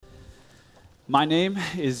My name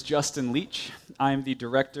is Justin Leach. I am the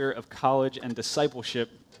Director of College and Discipleship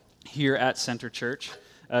here at Center Church.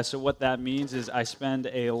 So what that means is I spend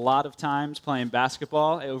a lot of times playing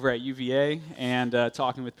basketball over at UVA and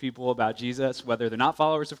talking with people about Jesus, whether they're not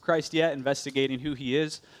followers of Christ yet, investigating who he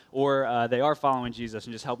is, or they are following Jesus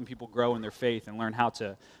and just helping people grow in their faith and learn how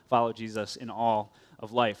to follow Jesus in all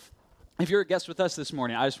of life. If you're a guest with us this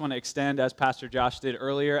morning, I just want to extend, as Pastor Josh did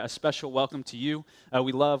earlier, a special welcome to you.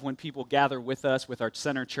 We love when people gather with us, with our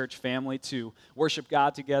Center Church family, to worship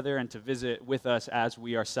God together and to visit with us as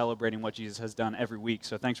we are celebrating what Jesus has done every week.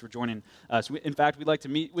 So thanks for joining us. In fact, we'd like to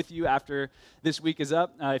meet with you after this week is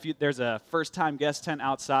up. There's a first-time guest tent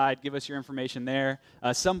outside, give us your information there.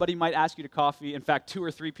 Somebody might ask you to coffee. In fact, 2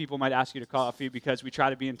 or 3 people might ask you to coffee because we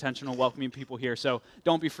try to be intentional welcoming people here. So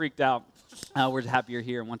don't be freaked out. We're happy you're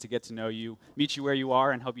here and want to get to know you, meet you where you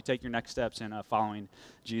are, and help you take your next steps in following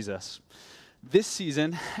Jesus. This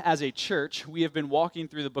season, as a church, we have been walking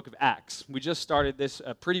through the book of Acts. We just started this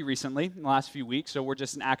pretty recently, in the last few weeks, so we're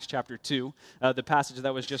just in Acts chapter 2. The passage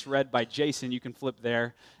that was just read by Jason, you can flip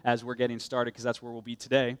there as we're getting started, because that's where we'll be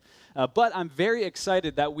today. But I'm very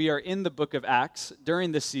excited that we are in the book of Acts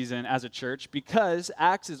during this season as a church, because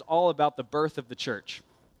Acts is all about the birth of the church,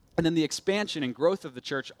 and then the expansion and growth of the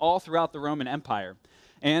church all throughout the Roman Empire.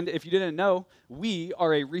 And if you didn't know, we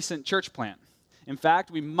are a recent church plant. In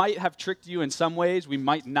fact, we might have tricked you in some ways, we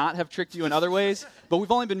might not have tricked you in other ways, but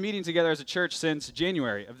we've only been meeting together as a church since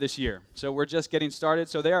January of this year. So we're just getting started.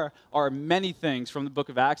 So there are many things from the book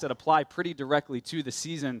of Acts that apply pretty directly to the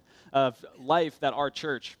season of life that our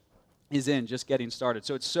church is in, just getting started.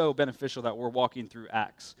 So it's so beneficial that we're walking through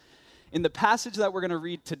Acts. In the passage that we're going to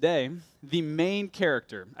read today, the main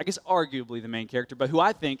character, I guess arguably the main character, but who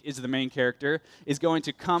I think is the main character, is going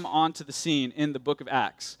to come onto the scene in the book of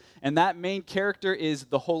Acts. And that main character is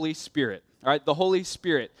the Holy Spirit. All right, the Holy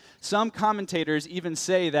Spirit. Some commentators even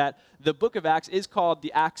say that the book of Acts is called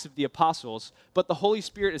the Acts of the Apostles, but the Holy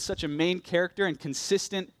Spirit is such a main character and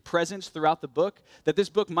consistent presence throughout the book that this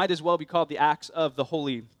book might as well be called the Acts of the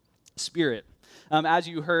Holy Spirit. As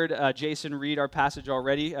you heard Jason read our passage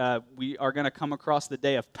already, we are going to come across the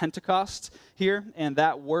day of Pentecost here, and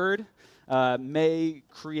that word may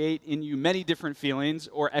create in you many different feelings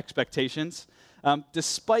or expectations.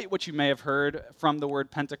 Despite what you may have heard from the word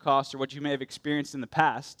Pentecost or what you may have experienced in the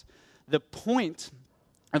past, the point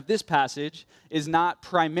of this passage is not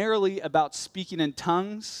primarily about speaking in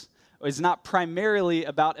tongues, or is not primarily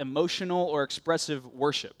about emotional or expressive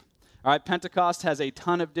worship. All right, Pentecost has a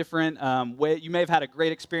ton of different ways. You may have had a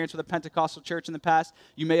great experience with a Pentecostal church in the past.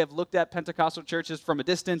 You may have looked at Pentecostal churches from a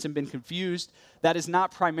distance and been confused. That is not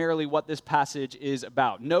primarily what this passage is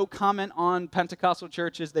about. No comment on Pentecostal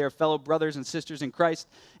churches. They are fellow brothers and sisters in Christ,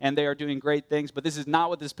 and they are doing great things. But this is not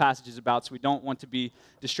what this passage is about, so we don't want to be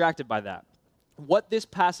distracted by that. What this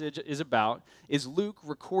passage is about is Luke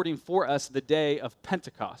recording for us the day of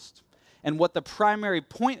Pentecost. And what the primary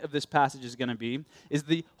point of this passage is going to be is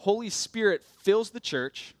the Holy Spirit fills the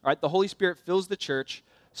church, right? The Holy Spirit fills the church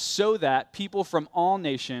so that people from all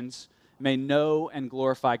nations may know and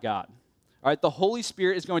glorify God. All right, the Holy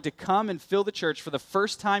Spirit is going to come and fill the church for the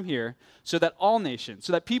first time here so that all nations,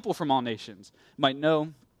 so that people from all nations might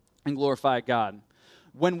know and glorify God.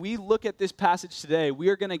 When we look at this passage today, we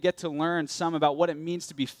are going to get to learn some about what it means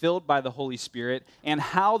to be filled by the Holy Spirit and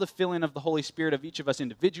how the filling of the Holy Spirit of each of us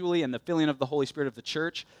individually and the filling of the Holy Spirit of the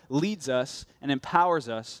church leads us and empowers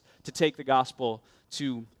us to take the gospel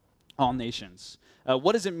to all nations.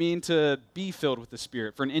 What does it mean to be filled with the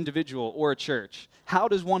Spirit for an individual or a church? How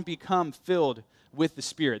does one become filled with the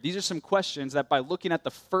Spirit? These are some questions that by looking at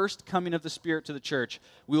the first coming of the Spirit to the church,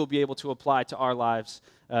 we will be able to apply to our lives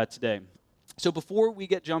today. So before we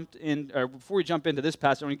jump into this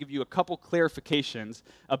passage, I want to give you a couple clarifications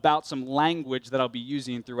about some language that I'll be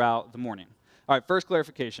using throughout the morning. All right, first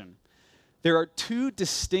clarification. There are 2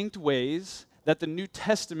 distinct ways that the New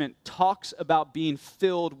Testament talks about being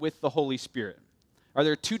filled with the Holy Spirit.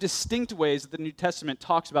 There are 2 distinct ways that the New Testament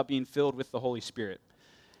talks about being filled with the Holy Spirit.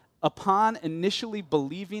 Upon initially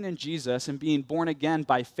believing in Jesus and being born again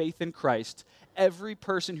by faith in Christ, every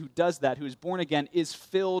person who does that, who is born again, is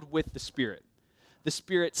filled with the Spirit. The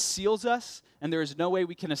Spirit seals us, and there is no way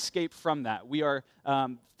we can escape from that. We are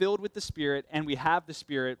filled with the Spirit, and we have the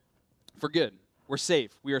Spirit for good. We're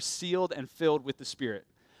safe. We are sealed and filled with the Spirit.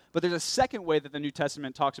 But there's a second way that the New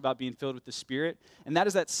Testament talks about being filled with the Spirit, and that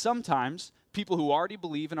is that sometimes people who already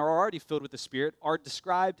believe and are already filled with the Spirit are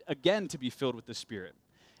described again to be filled with the Spirit.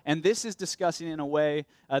 And this is discussing in a way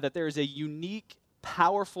that there is a unique,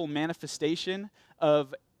 powerful manifestation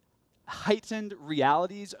of heightened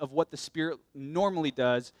realities of what the Spirit normally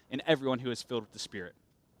does in everyone who is filled with the Spirit.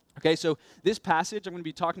 Okay, so this passage, I'm going to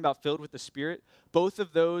be talking about filled with the Spirit. Both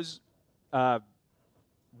of those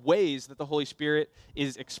ways that the Holy Spirit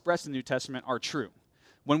is expressed in the New Testament are true.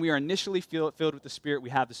 When we are initially filled with the Spirit,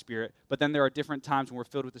 we have the Spirit, but then there are different times when we're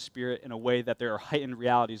filled with the Spirit in a way that there are heightened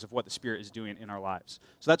realities of what the Spirit is doing in our lives.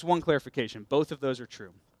 So that's one clarification. Both of those are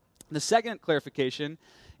true. The second clarification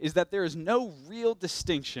is that there is no real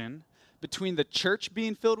distinction between the church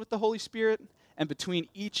being filled with the Holy Spirit and between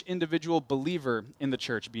each individual believer in the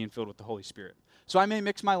church being filled with the Holy Spirit. So I may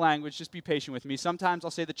mix my language, just be patient with me. Sometimes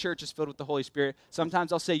I'll say the church is filled with the Holy Spirit.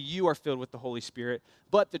 Sometimes I'll say you are filled with the Holy Spirit.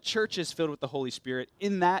 But the church is filled with the Holy Spirit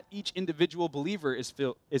in that each individual believer is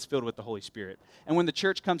filled with the Holy Spirit. And when the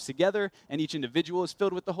church comes together and each individual is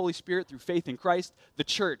filled with the Holy Spirit through faith in Christ, the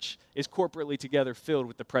church is corporately together filled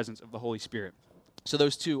with the presence of the Holy Spirit. So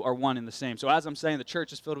those two are one and the same. So as I'm saying the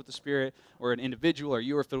church is filled with the Spirit, or an individual, or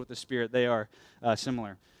you are filled with the Spirit, they are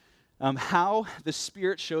similar. How the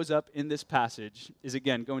Spirit shows up in this passage is,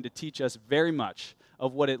 again, going to teach us very much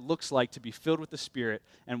of what it looks like to be filled with the Spirit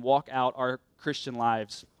and walk out our Christian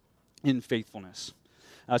lives in faithfulness.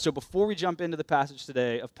 So before we jump into the passage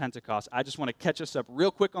today of Pentecost, I just want to catch us up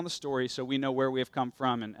real quick on the story so we know where we have come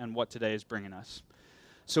from and what today is bringing us.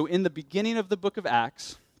 So in the beginning of the book of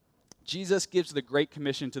Acts, Jesus gives the Great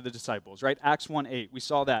Commission to the disciples, right? Acts 1:8, we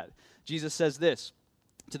saw that. Jesus says this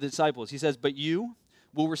to the disciples. He says, "But you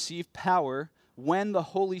will receive power when the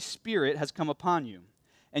Holy Spirit has come upon you,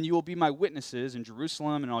 and you will be my witnesses in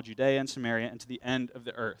Jerusalem and all Judea and Samaria and to the end of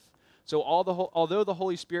the earth." So although the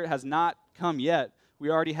Holy Spirit has not come yet, we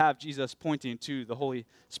already have Jesus pointing to the Holy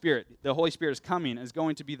Spirit. The Holy Spirit is coming and is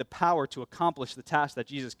going to be the power to accomplish the task that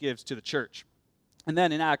Jesus gives to the church. And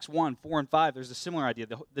then in Acts 1:4 and 5, there's a similar idea.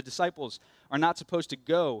 The disciples are not supposed to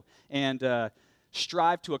go and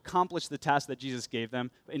strive to accomplish the task that Jesus gave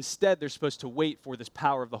them. Instead, they're supposed to wait for this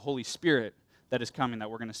power of the Holy Spirit that is coming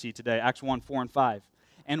that we're going to see today. Acts 1:4 and 5.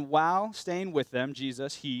 "And while staying with them,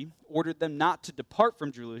 Jesus, he ordered them not to depart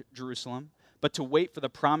from Jerusalem, but to wait for the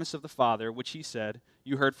promise of the Father, which he said,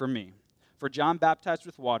 'You heard from me. For John baptized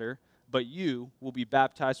with water, but you will be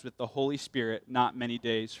baptized with the Holy Spirit not many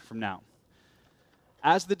days from now.'"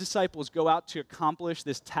 As the disciples go out to accomplish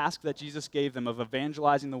this task that Jesus gave them of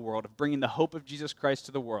evangelizing the world, of bringing the hope of Jesus Christ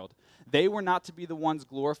to the world, they were not to be the ones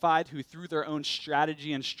glorified who through their own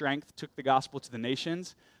strategy and strength took the gospel to the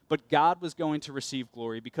nations, but God was going to receive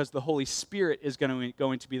glory because the Holy Spirit is going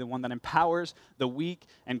to be the one that empowers the weak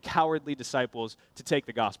and cowardly disciples to take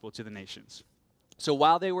the gospel to the nations. So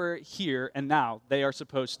while they were here and now, they are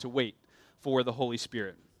supposed to wait for the Holy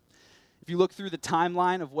Spirit. If you look through the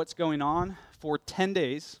timeline of what's going on, for 10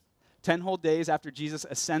 days, 10 whole days after Jesus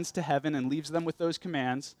ascends to heaven and leaves them with those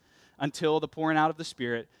commands until the pouring out of the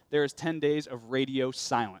Spirit, there is 10 days of radio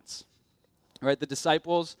silence. Right? The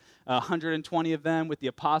disciples, 120 of them with the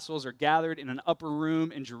apostles, are gathered in an upper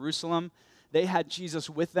room in Jerusalem. They had Jesus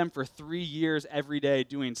with them for 3 years every day,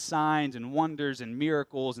 doing signs and wonders and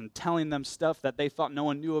miracles and telling them stuff that they thought no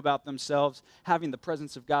one knew about themselves, having the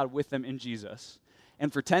presence of God with them in Jesus.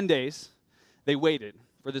 And for 10 days, they waited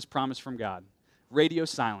for this promise from God. Radio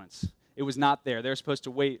silence. It was not there. They're supposed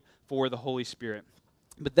to wait for the Holy Spirit.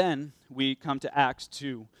 But then we come to Acts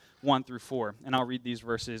 2, 1 through 4. And I'll read these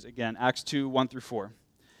verses again. Acts 2, 1 through 4.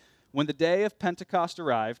 "When the day of Pentecost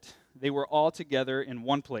arrived, they were all together in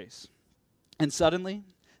one place. And suddenly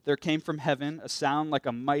there came from heaven a sound like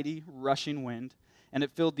a mighty rushing wind, and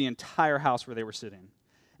it filled the entire house where they were sitting.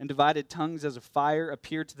 And divided tongues as of fire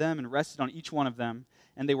appeared to them and rested on each one of them,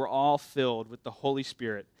 and they were all filled with the Holy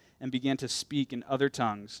Spirit and began to speak in other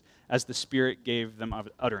tongues as the Spirit gave them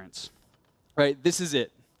utterance." Right? This is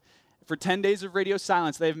it. For 10 days of radio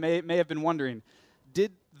silence, they may have been wondering,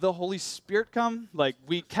 did the Holy Spirit come? Like,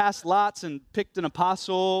 we cast lots and picked an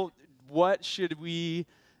apostle. What should we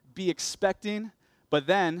be expecting? But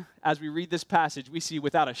then, as we read this passage, we see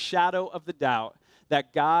without a shadow of the doubt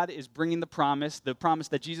that God is bringing the promise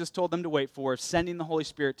that Jesus told them to wait for, sending the Holy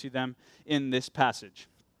Spirit to them in this passage.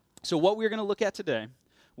 So what we're going to look at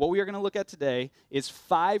today is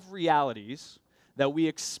 5 realities that we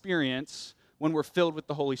experience when we're filled with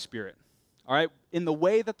the Holy Spirit. All right? In the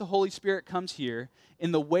way that the Holy Spirit comes here,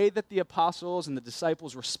 in the way that the apostles and the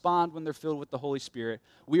disciples respond when they're filled with the Holy Spirit,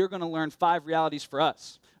 we are going to learn 5 realities for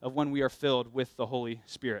us of when we are filled with the Holy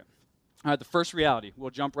Spirit. All right, the first reality,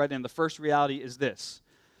 we'll jump right in. The first reality is this.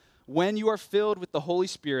 When you are filled with the Holy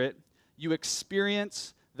Spirit, you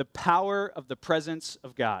experience the power of the presence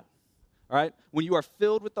of God. All right? When you are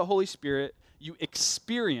filled with the Holy Spirit, you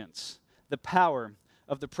experience the power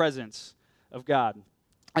of the presence of God.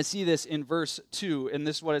 I see this in verse 2, and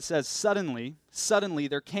this is what it says. Suddenly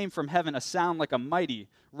there came from heaven a sound like a mighty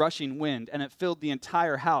rushing wind, and it filled the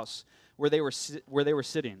entire house where they were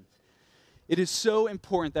sitting. It is so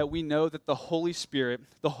important that we know that the Holy Spirit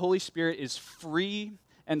is free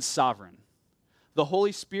and sovereign. The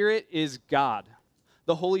Holy Spirit is God.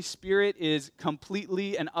 The Holy Spirit is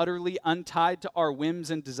completely and utterly untied to our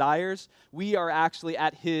whims and desires. We are actually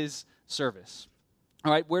at his service.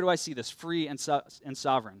 All right, where do I see this? Free and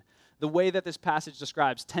sovereign. The way that this passage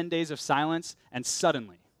describes 10 days of silence and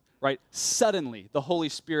suddenly, right? Suddenly, the Holy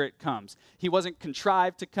Spirit comes. He wasn't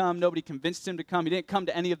contrived to come. Nobody convinced him to come. He didn't come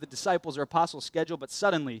to any of the disciples or apostles' schedule, but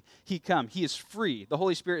suddenly he come. He is free. The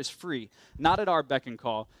Holy Spirit is free, not at our beck and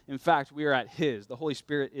call. In fact, we are at his. The Holy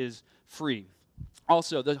Spirit is free.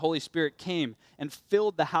 Also, the Holy Spirit came and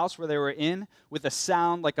filled the house where they were in with a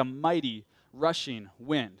sound like a mighty rushing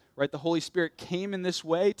wind, right? The Holy Spirit came in this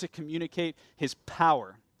way to communicate his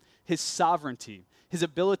power, his sovereignty, his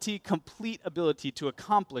ability, complete ability to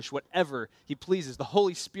accomplish whatever he pleases. The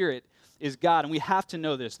Holy Spirit is God, and we have to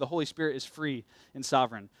know this. The Holy Spirit is free and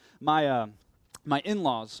sovereign. My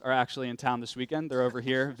in-laws are actually in town this weekend. They're over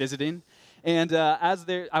here visiting. And we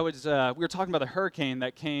were talking about the hurricane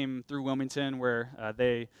that came through Wilmington where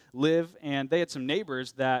they live, and they had some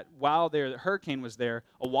neighbors that while the hurricane was there,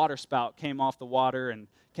 a water spout came off the water and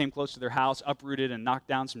came close to their house, uprooted and knocked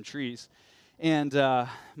down some trees. And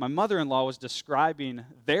my mother-in-law was describing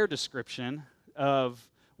their description of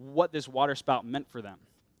what this water spout meant for them.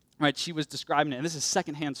 Right, she was describing it, and this is a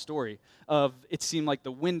secondhand story of it seemed like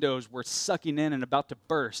the windows were sucking in and about to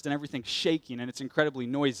burst and everything's shaking and it's incredibly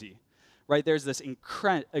noisy. Right, there's this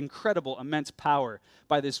incredible, immense power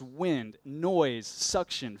by this wind, noise,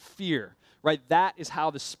 suction, fear. Right, that is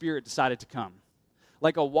how the Spirit decided to come.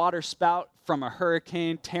 Like a water spout from a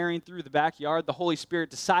hurricane tearing through the backyard, the Holy Spirit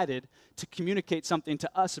decided to communicate something to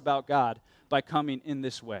us about God by coming in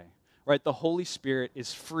this way. Right, the Holy Spirit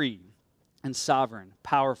is free and sovereign,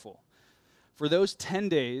 powerful. For those 10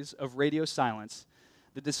 days of radio silence,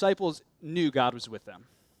 the disciples knew God was with them.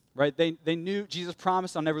 Right? They knew Jesus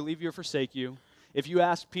promised, I'll never leave you or forsake you. If you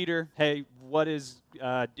asked Peter, hey, is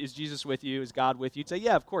Jesus with you? Is God with you? He'd say,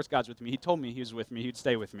 yeah, of course God's with me. He told me he was with me. He'd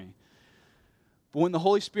stay with me. But when the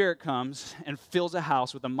Holy Spirit comes and fills a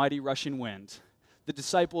house with a mighty rushing wind, the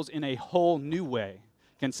disciples in a whole new way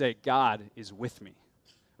can say, God is with me.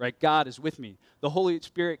 Right? God is with me. The Holy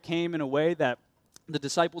Spirit came in a way that the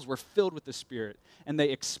disciples were filled with the Spirit, and they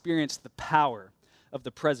experienced the power of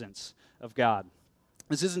the presence of God.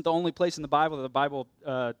 This isn't the only place in the Bible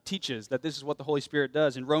teaches that this is what the Holy Spirit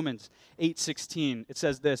does. In Romans 8:16, it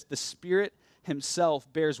says this, the Spirit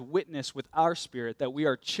himself bears witness with our spirit that we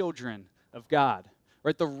are children of God.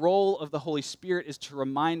 Right? The role of the Holy Spirit is to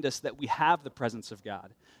remind us that we have the presence of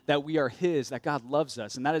God, that we are his, that God loves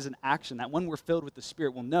us. And that is an action that when we're filled with the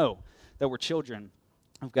Spirit, we'll know that we're children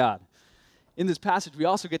of God. In this passage, we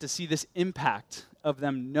also get to see this impact of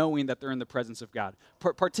them knowing that they're in the presence of God.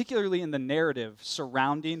 Particularly in the narrative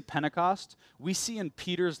surrounding Pentecost, we see in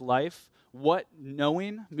Peter's life what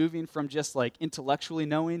knowing, moving from just like intellectually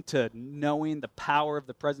knowing to knowing the power of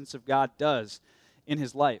the presence of God does in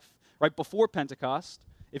his life. Right before Pentecost,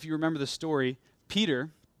 if you remember the story, Peter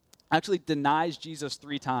actually denies Jesus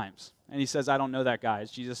 3 times. And he says, I don't know that guy,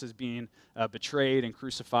 as Jesus is being betrayed and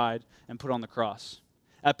crucified and put on the cross.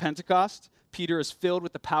 At Pentecost, Peter is filled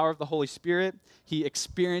with the power of the Holy Spirit. He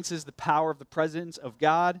experiences the power of the presence of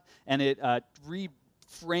God, and it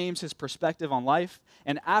reframes his perspective on life.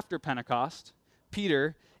 And after Pentecost,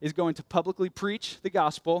 Peter is going to publicly preach the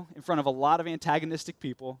gospel in front of a lot of antagonistic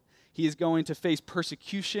people. He is going to face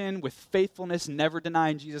persecution with faithfulness, never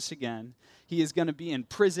denying Jesus again. He is going to be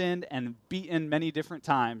imprisoned and beaten many different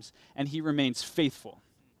times, and he remains faithful.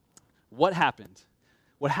 What happened?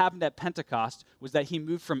 What happened at Pentecost was that he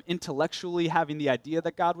moved from intellectually having the idea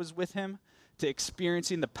that God was with him to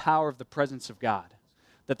experiencing the power of the presence of God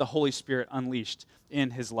that the Holy Spirit unleashed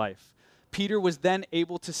in his life. Peter was then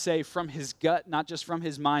able to say from his gut, not just from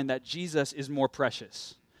his mind, that Jesus is more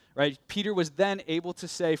precious. Right? Peter was then able to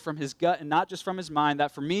say from his gut and not just from his mind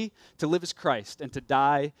that for me to live is Christ and to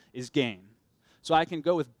die is gain. So I can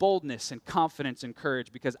go with boldness and confidence and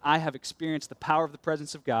courage because I have experienced the power of the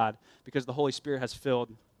presence of God because the Holy Spirit has filled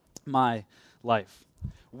my life.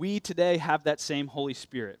 We today have that same Holy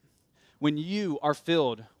Spirit. When you are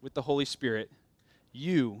filled with the Holy Spirit,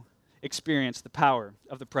 you experience the power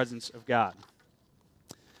of the presence of God.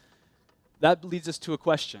 That leads us to a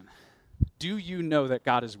question. Do you know that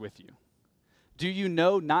God is with you? Do you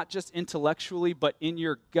know, not just intellectually, but in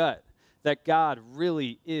your gut, that God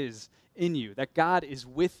really is in you, that God is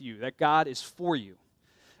with you, that God is for you?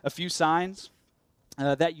 A few signs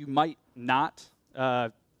that you might not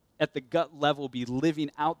at the gut level be living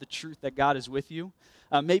out the truth that God is with you.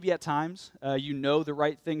 Maybe at times you know the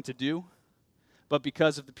right thing to do, but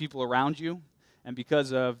because of the people around you and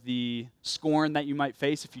because of the scorn that you might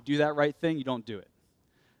face if you do that right thing, you don't do it,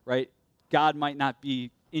 right? God might not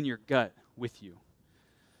be in your gut with you.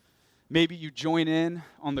 Maybe you join in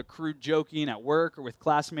on the crude joking at work or with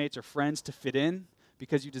classmates or friends to fit in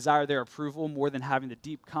because you desire their approval more than having the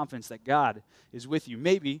deep confidence that God is with you.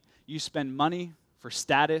 Maybe you spend money for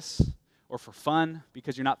status or for fun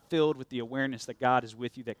because you're not filled with the awareness that God is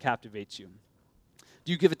with you that captivates you.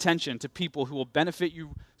 Do you give attention to people who will benefit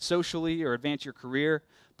you socially or advance your career,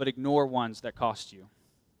 but ignore ones that cost you?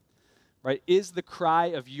 Right? Is the cry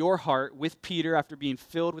of your heart with Peter after being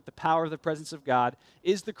filled with the power of the presence of God,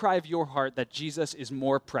 is the cry of your heart that Jesus is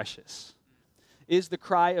more precious? Is the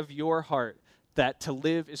cry of your heart that to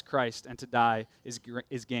live is Christ and to die is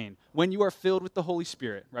gain? When you are filled with the Holy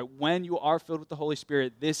Spirit, right? When you are filled with the Holy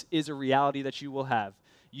Spirit, this is a reality that you will have.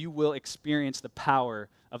 You will experience the power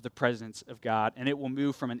of the presence of God, and it will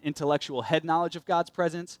move from an intellectual head knowledge of God's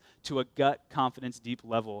presence to a gut confidence, deep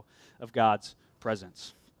level of God's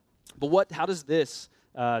presence. But how does this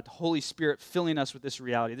Holy Spirit filling us with this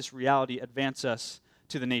reality advance us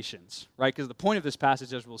to the nations, right? Because the point of this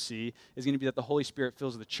passage, as we'll see, is going to be that the Holy Spirit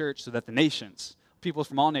fills the church so that the nations, people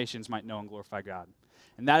from all nations, might know and glorify God.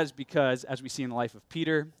 And that is because, as we see in the life of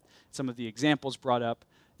Peter, some of the examples brought up,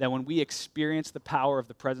 that when we experience the power of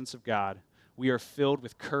the presence of God, we are filled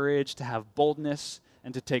with courage to have boldness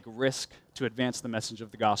and to take risk to advance the message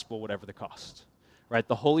of the gospel, whatever the cost. Right?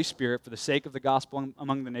 The Holy Spirit, for the sake of the gospel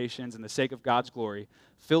among the nations and the sake of God's glory,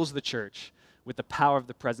 fills the church with the power of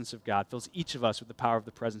the presence of God, fills each of us with the power of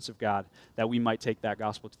the presence of God, that we might take that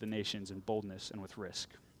gospel to the nations in boldness and with risk.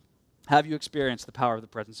 Have you experienced the power of the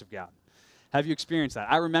presence of God? Have you experienced that?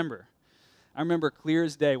 I remember clear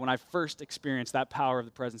as day when I first experienced that power of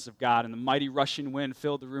the presence of God, and the mighty rushing wind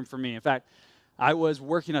filled the room for me. In fact, I was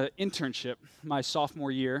working an internship after my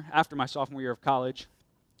sophomore year of college.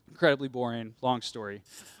 Incredibly boring, long story.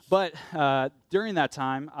 But during that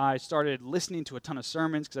time, I started listening to a ton of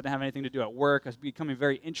sermons because I didn't have anything to do at work. I was becoming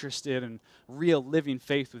very interested in real living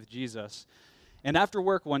faith with Jesus. And after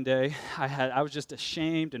work one day, I was just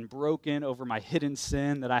ashamed and broken over my hidden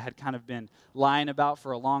sin that I had kind of been lying about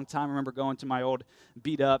for a long time. I remember going to my old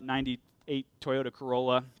beat-up 98 Toyota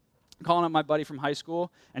Corolla, calling up my buddy from high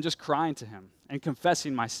school and just crying to him and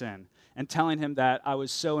confessing my sin and telling him that I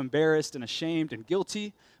was so embarrassed and ashamed and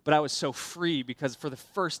guilty, but I was so free because for the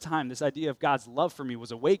first time, this idea of God's love for me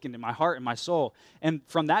was awakened in my heart and my soul. And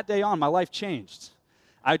from that day on, my life changed.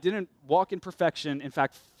 I didn't walk in perfection, in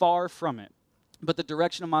fact, far from it. But the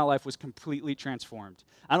direction of my life was completely transformed.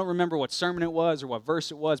 I don't remember what sermon it was or what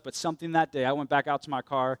verse it was, but something that day, I went back out to my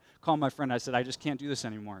car, called my friend, I said, I just can't do this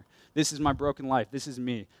anymore. This is my broken life. This is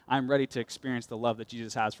me. I'm ready to experience the love that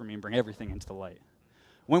Jesus has for me and bring everything into the light.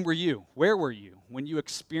 When were you? Where were you when you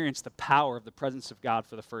experienced the power of the presence of God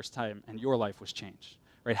for the first time and your life was changed?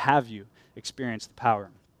 Right? Have you experienced the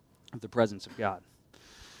power of the presence of God?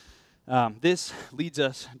 This leads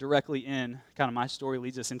us directly in, kind of my story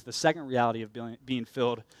leads us into the second reality of being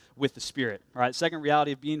filled with the Spirit. All right, second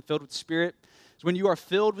reality of being filled with the Spirit is when you are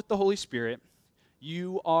filled with the Holy Spirit,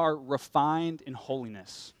 you are refined in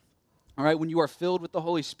holiness. All right, when you are filled with the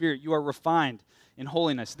Holy Spirit, you are refined in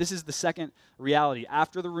holiness. This is the second reality.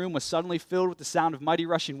 After the room was suddenly filled with the sound of mighty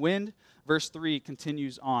rushing wind, verse 3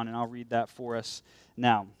 continues on, and I'll read that for us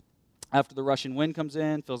now. After the rushing wind comes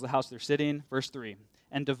in, fills the house they're sitting, verse 3,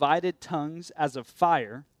 and divided tongues as of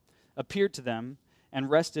fire appeared to them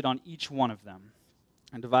and rested on each one of them.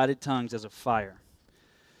 And divided tongues as of fire.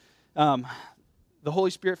 The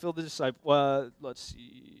Holy Spirit filled the disciples. Let's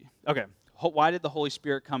see. Okay. Why did the Holy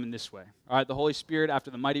Spirit come in this way? All right, the Holy Spirit, after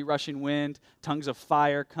the mighty rushing wind, tongues of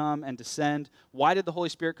fire come and descend. Why did the Holy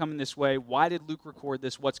Spirit come in this way? Why did Luke record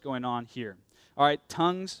this? What's going on here? All right,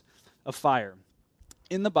 tongues of fire.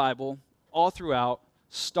 In the Bible, all throughout,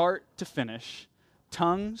 start to finish,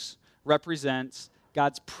 tongues represents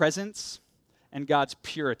God's presence and God's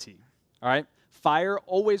purity. All right? Fire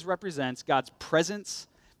always represents God's presence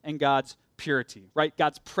and God's purity. Right?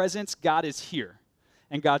 God's presence, God is here.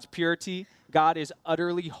 And God's purity, God is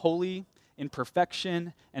utterly holy in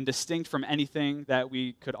perfection and distinct from anything that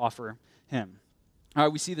we could offer him. All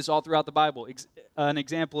right, we see this all throughout the Bible. An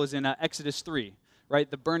example is in Exodus 3,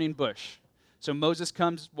 right? The burning bush. So Moses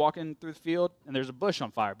comes walking through the field, and there's a bush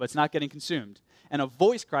on fire, but it's not getting consumed. And a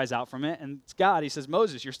voice cries out from it, and it's God. He says,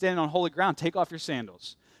 Moses, you're standing on holy ground. Take off your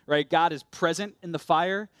sandals. Right? God is present in the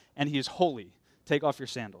fire, and he is holy. Take off your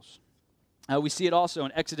sandals. We see it also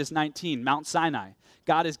in Exodus 19, Mount Sinai.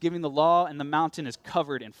 God is giving the law, and the mountain is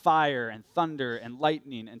covered in fire and thunder and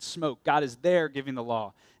lightning and smoke. God is there giving the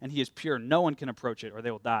law, and he is pure. No one can approach it, or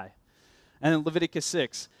they will die. And in Leviticus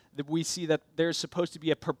 6, we see that there's supposed to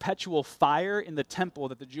be a perpetual fire in the temple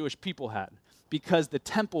that the Jewish people had, because the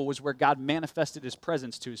temple was where God manifested his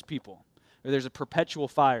presence to his people. There's a perpetual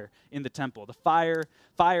fire in the temple. The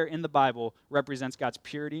fire in the Bible represents God's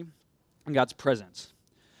purity and God's presence.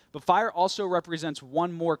 But fire also represents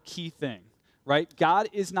one more key thing, right? God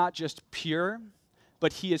is not just pure,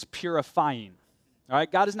 but he is purifying. All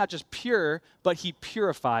right? God is not just pure, but he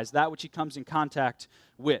purifies that which he comes in contact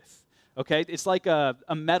with. Okay? It's like a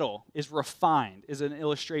metal is refined, is an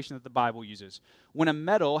illustration that the Bible uses. When a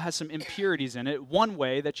metal has some impurities in it, one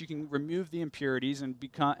way that you can remove the impurities and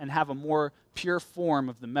have a more pure form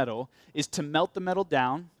of the metal is to melt the metal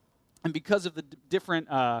down. And because of the different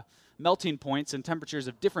melting points and temperatures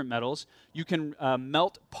of different metals, you can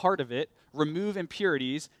melt part of it, remove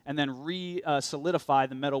impurities, and then solidify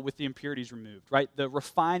the metal with the impurities removed, right? The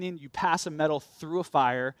refining, you pass a metal through a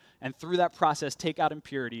fire, and through that process, take out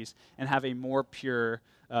impurities and have a more pure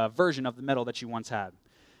version of the metal that you once had.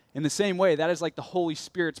 In the same way, that is like the Holy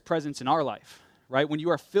Spirit's presence in our life, right? When you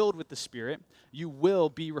are filled with the Spirit, you will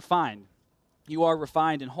be refined. You are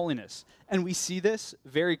refined in holiness. And we see this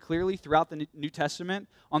very clearly throughout the New Testament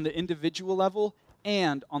on the individual level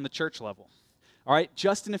and on the church level. All right,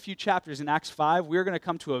 just in a few chapters in Acts 5, we're going to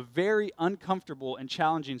come to a very uncomfortable and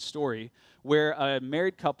challenging story where a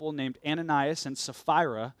married couple named Ananias and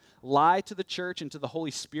Sapphira lie to the church and to the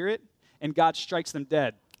Holy Spirit, and God strikes them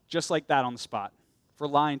dead, just like that on the spot, for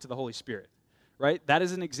lying to the Holy Spirit, right? That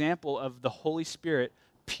is an example of the Holy Spirit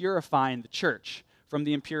purifying the church from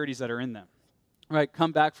the impurities that are in them. All right,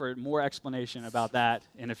 come back for more explanation about that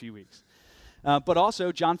in a few weeks. But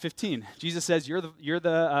also, John 15, Jesus says, you're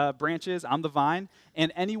the branches, I'm the vine,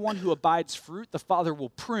 and anyone who abides fruit, the Father will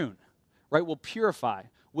prune, right, will purify,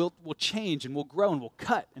 will change, and will grow, and will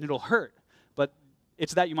cut, and it'll hurt. But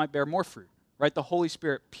it's that you might bear more fruit, right? The Holy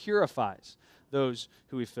Spirit purifies those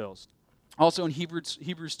who he fills. Also in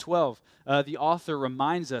Hebrews 12, the author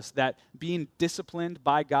reminds us that being disciplined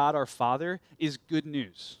by God our Father is good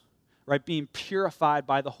news. Right, being purified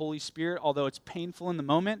by the Holy Spirit, although it's painful in the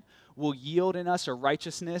moment, will yield in us a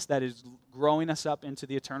righteousness that is growing us up into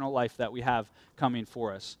the eternal life that we have coming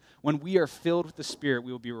for us. When we are filled with the Spirit,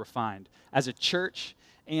 we will be refined as a church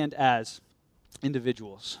and as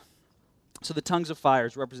individuals. So the tongues of fire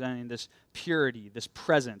is representing this purity, this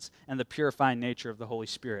presence, and the purifying nature of the Holy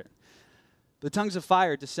Spirit. The tongues of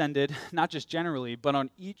fire descended not just generally, but on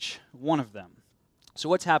each one of them. So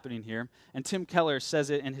what's happening here? And Tim Keller says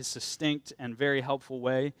it in his succinct and very helpful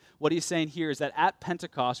way. What he's saying here is that at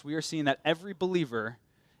Pentecost, we are seeing that every believer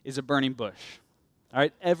is a burning bush. All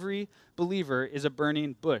right? Every believer is a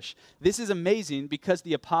burning bush. This is amazing because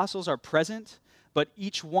the apostles are present, but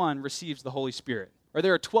each one receives the Holy Spirit. Or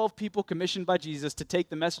there are 12 people commissioned by Jesus to take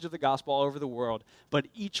the message of the gospel all over the world, but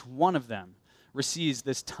each one of them receives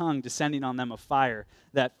this tongue descending on them of fire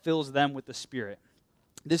that fills them with the Spirit.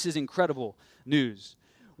 This is incredible news.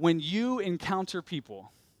 When you encounter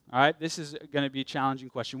people, all right, this is going to be a challenging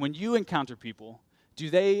question. When you encounter people,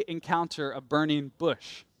 do they encounter a burning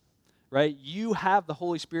bush, right? You have the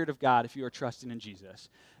Holy Spirit of God if you are trusting in Jesus.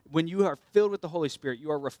 When you are filled with the Holy Spirit,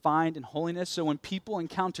 you are refined in holiness. So when people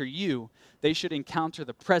encounter you, they should encounter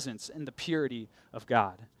the presence and the purity of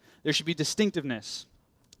God. There should be distinctiveness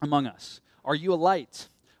among us. Are you a light?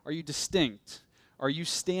 Are you distinct? Are you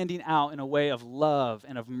standing out in a way of love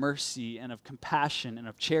and of mercy and of compassion and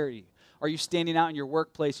of charity? Are you standing out in your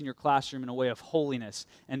workplace, in your classroom in a way of holiness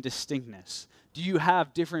and distinctness? Do you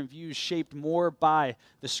have different views shaped more by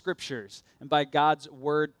the scriptures and by God's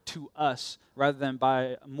word to us rather than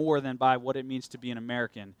more than by what it means to be an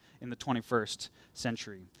American in the 21st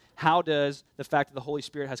century? How does the fact that the Holy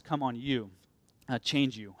Spirit has come on you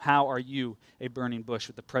change you? How are you a burning bush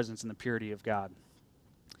with the presence and the purity of God?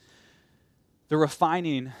 The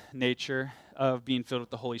refining nature of being filled with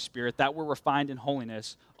the Holy Spirit, that we're refined in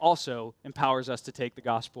holiness, also empowers us to take the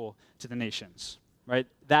gospel to the nations, right?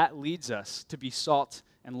 That leads us to be salt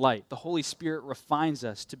and light. The Holy Spirit refines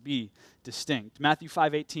us to be distinct. Matthew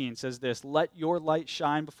 5:18 says this, "Let your light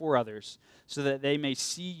shine before others, so that they may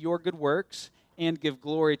see your good works and give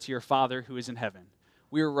glory to your Father who is in heaven."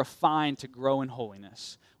 We are refined to grow in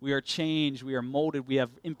holiness. We are changed. We are molded. We have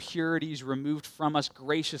impurities removed from us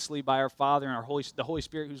graciously by our Father and the Holy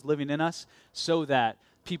Spirit who's living in us, so that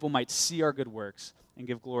people might see our good works and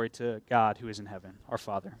give glory to God who is in heaven, our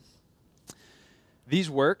Father. These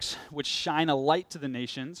works, which shine a light to the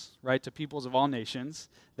nations, right, to peoples of all nations,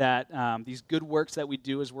 that these good works that we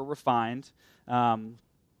do as we're refined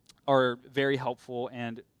are very helpful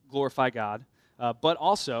and glorify God. But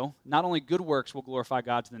also, not only good works will glorify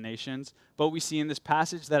God to the nations, but we see in this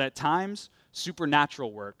passage that at times,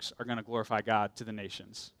 supernatural works are going to glorify God to the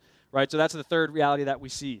nations. Right? So that's the third reality that we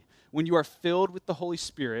see. When you are filled with the Holy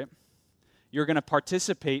Spirit, you're going to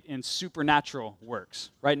participate in supernatural works,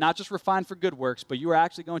 right? Not just refined for good works, but you are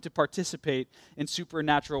actually going to participate in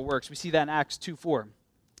supernatural works. We see that in Acts 2:4.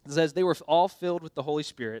 It says, they were all filled with the Holy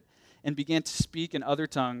Spirit and began to speak in other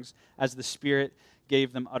tongues as the Spirit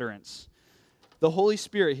gave them utterance. The Holy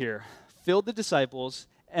Spirit here filled the disciples,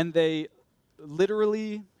 and they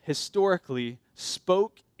literally, historically,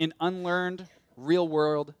 spoke in unlearned,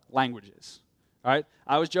 real-world languages. All right?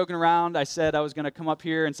 I was joking around. I said I was going to come up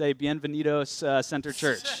here and say, Bienvenidos, Center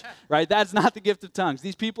Church. Right? That's not the gift of tongues.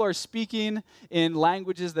 These people are speaking in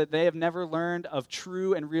languages that they have never learned, of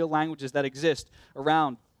true and real languages that exist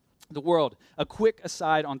around the world. A quick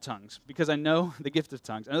aside on tongues, because I know the gift of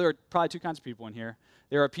tongues. I know there are probably two kinds of people in here.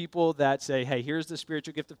 There are people that say, hey, here's the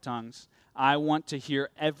spiritual gift of tongues. I want to hear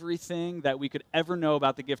everything that we could ever know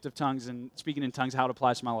about the gift of tongues and speaking in tongues, how it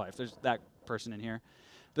applies to my life. There's that person in here.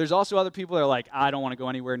 There's also other people that are like, I don't want to go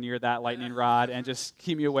anywhere near that lightning rod and just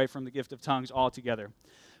keep me away from the gift of tongues altogether.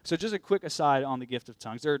 So just a quick aside on the gift of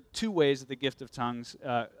tongues. There are two ways that the gift of tongues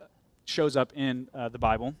shows up in the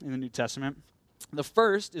Bible, in the New Testament. The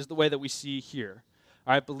first is the way that we see here.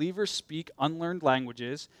 All right, believers speak unlearned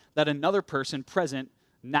languages that another person present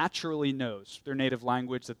naturally knows, their native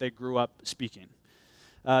language that they grew up speaking.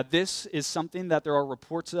 This is something that there are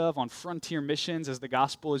reports of on frontier missions as the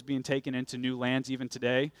gospel is being taken into new lands even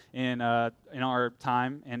today in our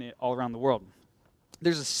time and all around the world.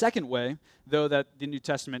 There's a second way, though, that the New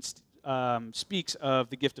Testament speaks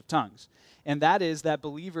of the gift of tongues, and that is that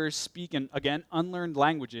believers speak in, again, unlearned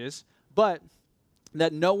languages, but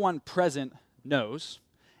that no one present knows,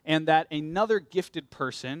 and that another gifted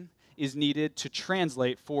person is needed to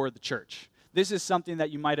translate for the church. This is something that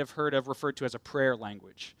you might have heard of referred to as a prayer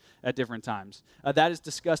language at different times. That is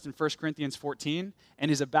discussed in 1 Corinthians 14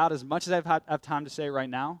 and is about as much as I have time to say right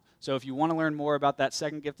now. So if you want to learn more about that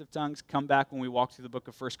second gift of tongues, come back when we walk through the book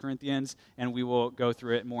of 1 Corinthians, and we will go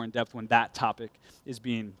through it more in depth when that topic is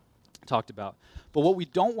being talked about. But what we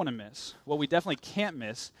don't want to miss, what we definitely can't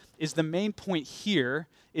miss, is the main point here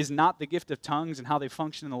is not the gift of tongues and how they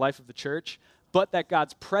function in the life of the church, but that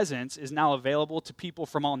God's presence is now available to people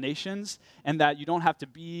from all nations, and that you don't have to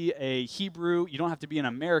be a Hebrew, you don't have to be an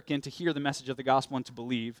American to hear the message of the gospel and to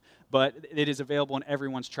believe, but it is available in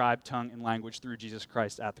everyone's tribe, tongue, and language through Jesus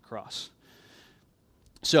Christ at the cross.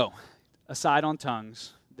 So, aside on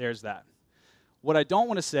tongues, there's that. What I don't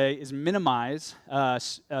want to say is minimize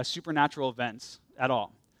supernatural events at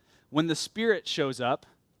all. When the Spirit shows up,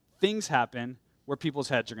 things happen where people's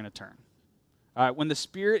heads are going to turn. All right, when the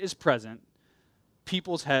Spirit is present,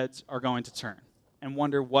 people's heads are going to turn and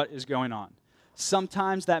wonder what is going on.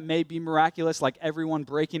 Sometimes that may be miraculous, like everyone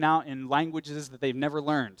breaking out in languages that they've never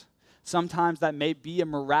learned. Sometimes that may be a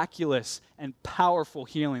miraculous and powerful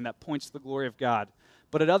healing that points to the glory of God.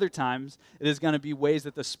 But at other times, it is going to be ways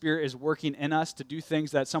that the Spirit is working in us to do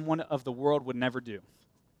things that someone of the world would never do.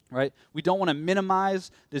 Right? We don't want to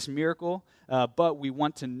minimize this miracle, but we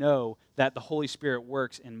want to know that the Holy Spirit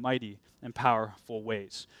works in mighty and powerful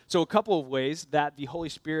ways. So a couple of ways that the Holy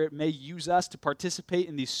Spirit may use us to participate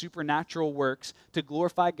in these supernatural works to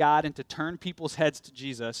glorify God and to turn people's heads to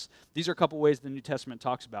Jesus. These are a couple ways the New Testament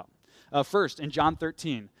talks about. First, in John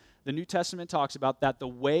 13, the New Testament talks about that the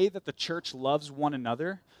way that the church loves one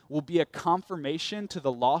another will be a confirmation to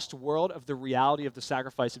the lost world of the reality of the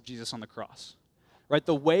sacrifice of Jesus on the cross. Right?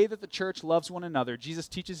 The way that the church loves one another, Jesus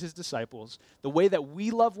teaches his disciples, the way that we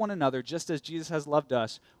love one another just as Jesus has loved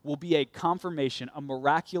us will be a confirmation, a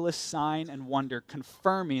miraculous sign and wonder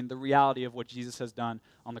confirming the reality of what Jesus has done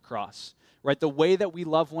on the cross. Right? The way that we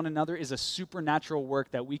love one another is a supernatural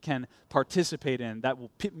work that we can participate in that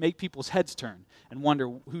will make people's heads turn and wonder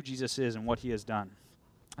who Jesus is and what he has done.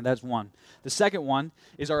 And that's one. The second one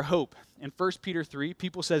is our hope. In 1 Peter 3,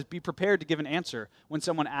 people says, be prepared to give an answer when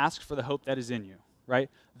someone asks for the hope that is in you. Right?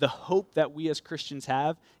 The hope that we as Christians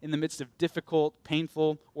have in the midst of difficult,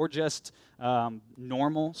 painful, or just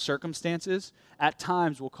normal circumstances at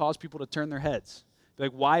times will cause people to turn their heads.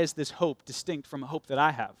 Like, why is this hope distinct from a hope that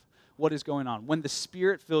I have? What is going on? When the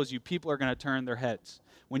Spirit fills you, people are going to turn their heads.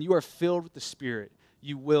 When you are filled with the Spirit,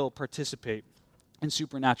 you will participate in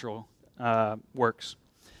supernatural works.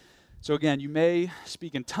 So again, you may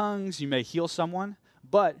speak in tongues, you may heal someone,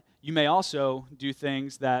 but You may also do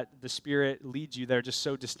things that the Spirit leads you that are just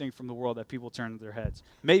so distinct from the world that people turn their heads.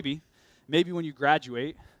 Maybe when you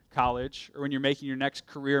graduate college, or when you're making your next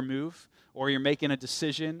career move, or you're making a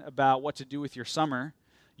decision about what to do with your summer,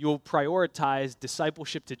 you'll prioritize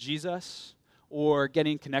discipleship to Jesus or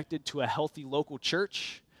getting connected to a healthy local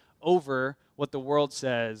church over what the world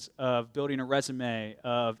says of building a resume,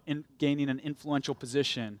 of gaining an influential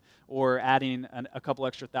position, or adding a couple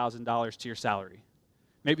extra $1,000 to your salary.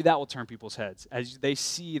 Maybe that will turn people's heads as they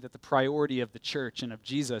see that the priority of the church and of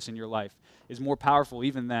Jesus in your life is more powerful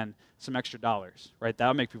even than some extra dollars, right?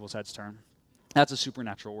 That'll make people's heads turn. That's a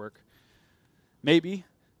supernatural work. Maybe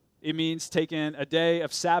it means taking a day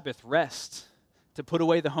of Sabbath rest to put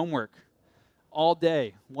away the homework all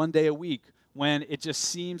day, one day a week, when it just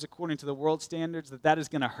seems, according to the world standards, that is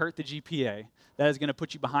going to hurt the GPA, that is going to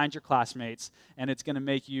put you behind your classmates, and it's going to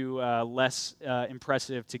make you less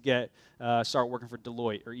impressive to start working for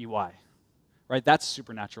Deloitte or EY, right? That's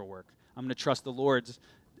supernatural work. I'm going to trust the Lord's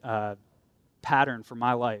pattern for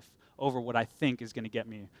my life over what I think is going to get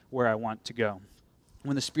me where I want to go.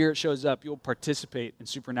 When the Spirit shows up, you'll participate in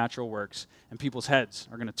supernatural works, and people's heads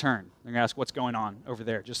are going to turn. They're going to ask, what's going on over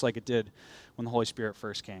there, just like it did when the Holy Spirit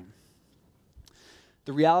first came.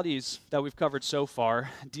 The realities that we've covered so far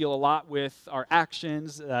deal a lot with our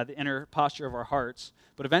actions, the inner posture of our hearts,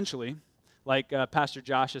 but eventually, like Pastor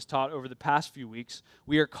Josh has taught over the past few weeks,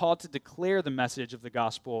 we are called to declare the message of the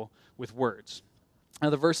gospel with words. Now,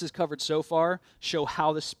 the verses covered so far show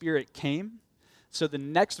how the Spirit came. So the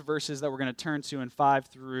next verses that we're going to turn to in 5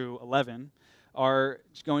 through 11 are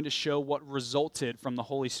going to show what resulted from the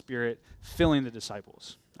Holy Spirit filling the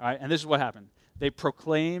disciples. All right, and this is what happened. They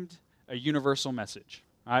proclaimed a universal message.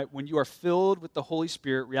 All right, when you are filled with the Holy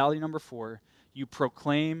Spirit, reality number 4, you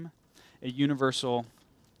proclaim a universal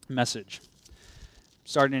message.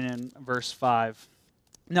 Starting in verse 5.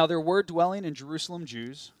 Now there were dwelling in Jerusalem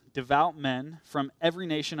Jews, devout men from every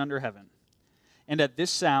nation under heaven. And at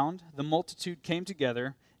this sound, the multitude came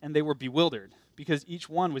together, and they were bewildered, because each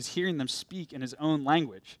one was hearing them speak in his own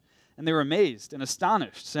language. And they were amazed and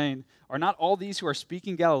astonished, saying, "Are not all these who are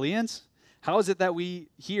speaking Galileans? How is it that we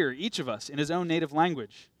hear, each of us, in his own native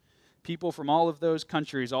language?" People from all of those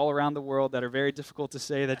countries all around the world that are very difficult to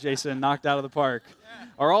say that Jason knocked out of the park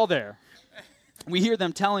are all there. We hear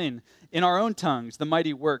them telling in our own tongues the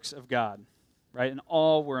mighty works of God, right? And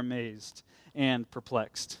all were amazed and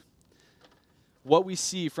perplexed. What we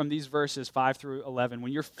see from these verses 5 through 11,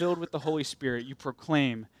 when you're filled with the Holy Spirit, you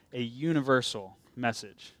proclaim a universal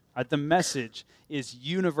message. The message is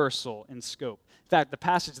universal in scope. In fact, the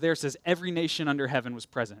passage there says every nation under heaven was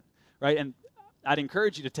present, right? And I'd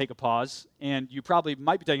encourage you to take a pause, and you probably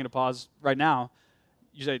might be taking a pause right now.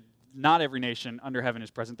 You say, not every nation under heaven is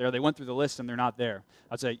present there. They went through the list, and they're not there.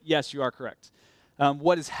 I'd say, yes, you are correct.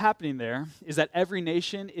 What is happening there is that every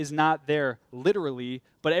nation is not there literally,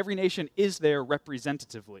 but every nation is there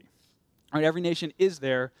representatively. Right? Every nation is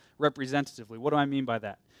there representatively. What do I mean by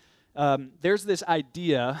that? There's this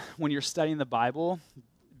idea when you're studying the Bible,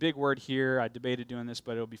 big word here, I debated doing this,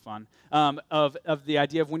 but it'll be fun, of the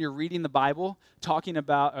idea of when you're reading the Bible, talking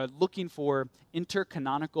about looking for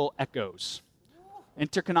intercanonical echoes.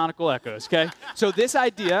 Intercanonical echoes, okay? So this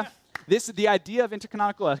idea... The idea of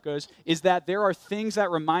intercanonical echoes is that there are things that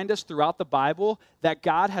remind us throughout the Bible that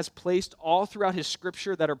God has placed all throughout his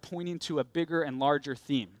scripture that are pointing to a bigger and larger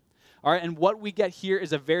theme. All right, and what we get here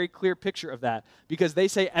is a very clear picture of that, because they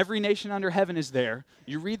say every nation under heaven is there.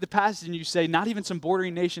 You read the passage and you say not even some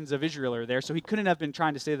bordering nations of Israel are there, so he couldn't have been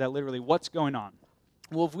trying to say that literally. What's going on?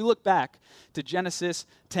 Well, if we look back to Genesis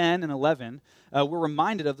 10 and 11, we're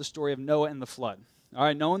reminded of the story of Noah and the flood. All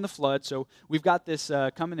right, Noah and the flood. So we've got this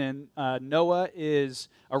coming in. Noah is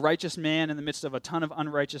a righteous man in the midst of a ton of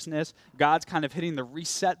unrighteousness. God's kind of hitting the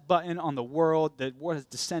reset button on the world. The world has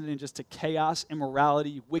descended into just to chaos,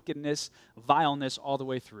 immorality, wickedness, vileness all the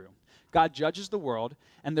way through. God judges the world,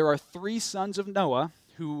 and there are 3 sons of Noah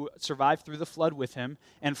who survived through the flood with him,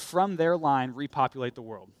 and from their line repopulate the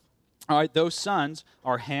world. All right, those sons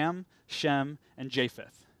are Ham, Shem, and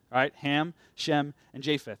Japheth. All right, Ham, Shem, and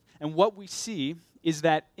Japheth. And what we see is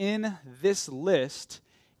that in this list,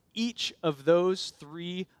 each of those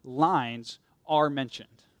 3 lines are mentioned.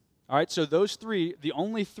 All right, so those 3, the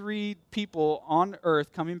only 3 people on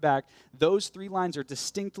earth coming back, those 3 lines are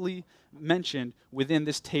distinctly mentioned within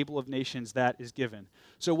this table of nations that is given.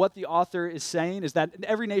 So what the author is saying is that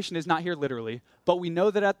every nation is not here literally, but we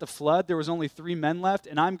know that at the flood there was only 3 men left,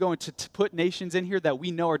 and I'm going to put nations in here that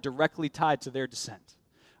we know are directly tied to their descent.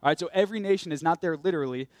 All right, so every nation is not there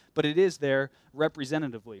literally, but it is there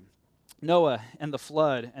representatively. Noah and the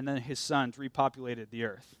flood and then his sons repopulated the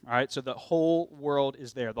earth. All right, so the whole world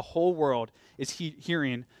is there. The whole world is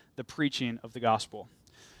hearing the preaching of the gospel.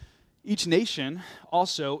 Each nation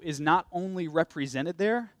also is not only represented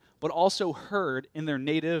there, but also heard in their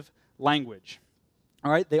native language.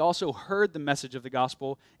 All right, they also heard the message of the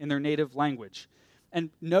gospel in their native language. And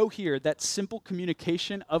know here that simple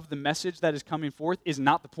communication of the message that is coming forth is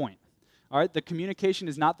not the point. All right, the communication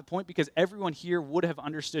is not the point because everyone here would have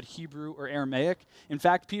understood Hebrew or Aramaic. In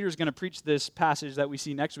fact, Peter's going to preach this passage that we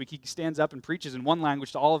see next week. He stands up and preaches in one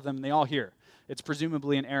language to all of them, and they all hear. It's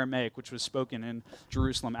presumably in Aramaic, which was spoken in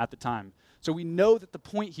Jerusalem at the time. So we know that the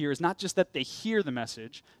point here is not just that they hear the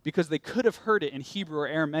message, because they could have heard it in Hebrew or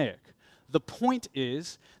Aramaic. The point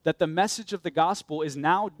is that the message of the gospel is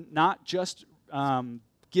now not just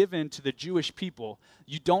given to the Jewish people.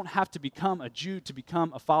 You don't have to become a Jew to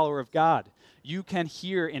become a follower of God. You can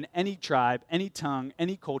hear in any tribe, any tongue,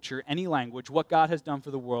 any culture, any language what God has done for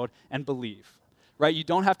the world and believe. Right? You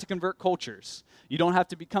don't have to convert cultures. You don't have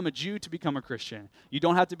to become a Jew to become a Christian. You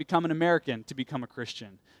don't have to become an American to become a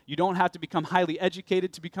Christian. You don't have to become highly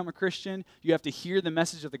educated to become a Christian. You have to hear the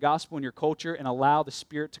message of the gospel in your culture and allow the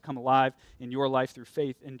Spirit to come alive in your life through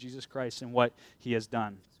faith in Jesus Christ and what he has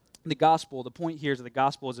done. The gospel, the point here is that the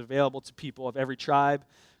gospel is available to people of every tribe,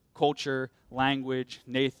 culture, language,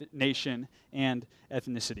 nation, and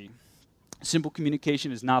ethnicity. Simple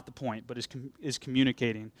communication is not the point, but is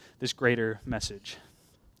communicating this greater message.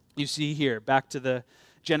 You see here, back to the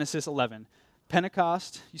Genesis 11,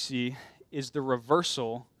 Pentecost, you see, is the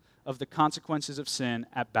reversal of the consequences of sin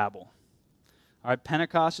at Babel. All right,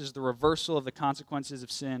 Pentecost is the reversal of the consequences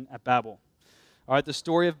of sin at Babel. All right, the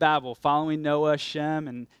story of Babel, following Noah, Shem,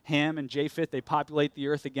 and Ham, and Japheth, they populate the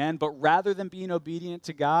earth again. But rather than being obedient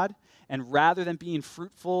to God, and rather than being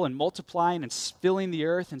fruitful and multiplying and filling the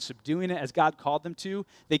earth and subduing it as God called them to,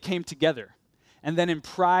 they came together. And then in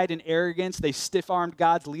pride and arrogance, they stiff-armed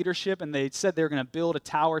God's leadership, and they said they were going to build a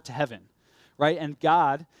tower to heaven. Right? And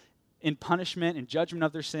God, in punishment and judgment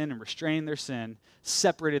of their sin and restraining their sin,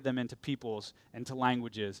 separated them into peoples and to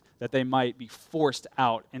languages that they might be forced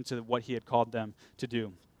out into what he had called them to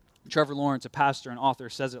do. Trevor Lawrence, a pastor and author,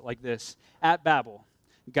 says it like this: at Babel,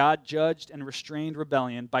 God judged and restrained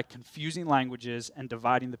rebellion by confusing languages and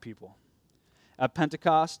dividing the people. At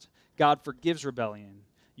Pentecost, God forgives rebellion,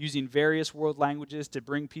 using various world languages to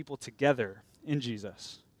bring people together in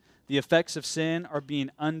Jesus. The effects of sin are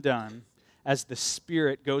being undone as the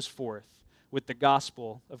Spirit goes forth with the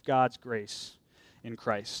gospel of God's grace in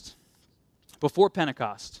Christ. Before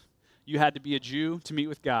Pentecost, you had to be a Jew to meet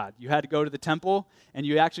with God. You had to go to the temple, and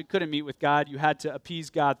you actually couldn't meet with God. You had to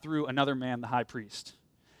appease God through another man, the high priest.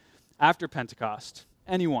 After Pentecost,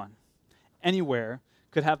 anyone, anywhere,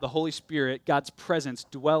 could have the Holy Spirit, God's presence,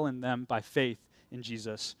 dwell in them by faith in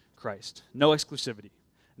Jesus Christ. No exclusivity,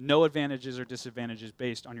 no advantages or disadvantages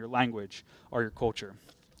based on your language or your culture.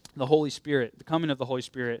 The Holy Spirit, the coming of the Holy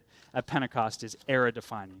Spirit at Pentecost is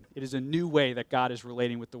era-defining. It is a new way that God is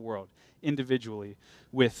relating with the world, individually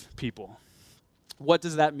with people. What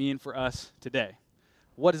does that mean for us today?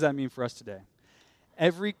 What does that mean for us today?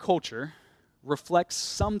 Every culture reflects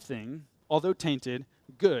something, although tainted,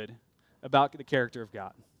 good about the character of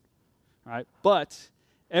God. All right? But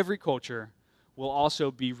every culture will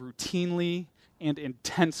also be routinely and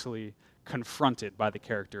intensely confronted by the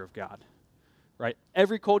character of God. Right?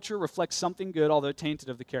 Every culture reflects something good, although tainted,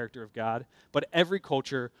 of the character of God, but every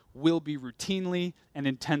culture will be routinely and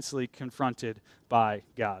intensely confronted by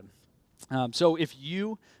God. So if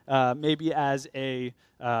you, maybe as a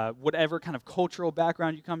whatever kind of cultural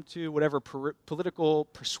background you come to, whatever political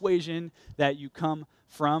persuasion that you come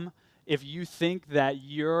from, if you think that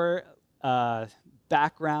your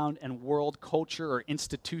background and world culture or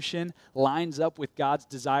institution lines up with God's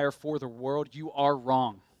desire for the world, you are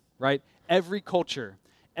wrong, right? Every culture,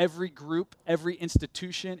 every group, every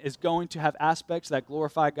institution is going to have aspects that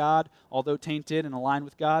glorify God, although tainted and aligned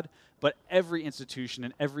with God, but every institution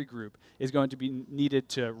and every group is going to be needed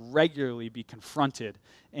to regularly be confronted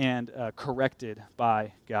and corrected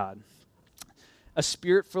by God. A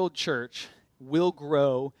Spirit-filled church will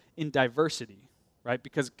grow in diversity, right?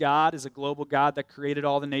 Because God is a global God that created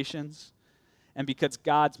all the nations, and because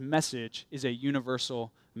God's message is a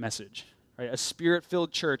universal message. Right? A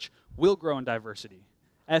Spirit-filled church will grow in diversity,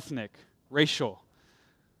 ethnic, racial,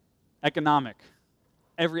 economic,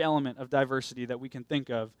 every element of diversity that we can think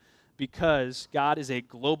of, because God is a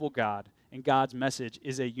global God and God's message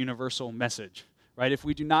is a universal message. Right? If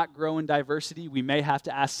we do not grow in diversity, we may have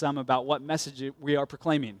to ask some about what message we are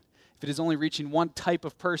proclaiming. If it is only reaching one type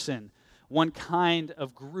of person, one kind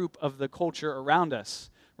of group of the culture around us,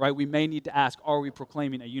 right? We may need to ask, are we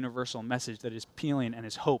proclaiming a universal message that is appealing and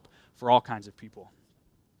is hope for all kinds of people?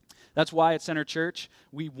 That's why at Center Church,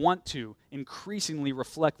 we want to increasingly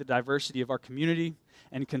reflect the diversity of our community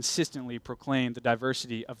and consistently proclaim the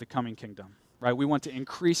diversity of the coming kingdom, right? We want to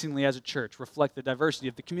increasingly, as a church, reflect the diversity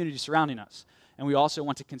of the community surrounding us. And we also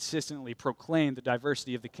want to consistently proclaim the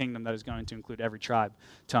diversity of the kingdom that is going to include every tribe,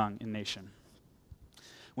 tongue, and nation.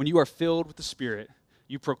 When you are filled with the Spirit,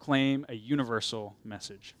 you proclaim a universal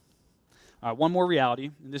message. One more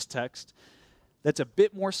reality in this text that's a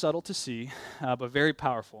bit more subtle to see, but very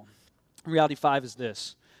powerful. Reality 5 is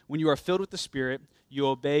this. When you are filled with the Spirit, you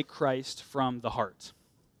obey Christ from the heart.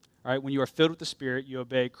 All right? When you are filled with the Spirit, you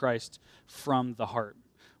obey Christ from the heart.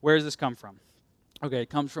 Where does this come from? Okay, it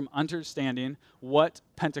comes from understanding what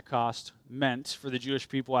Pentecost meant for the Jewish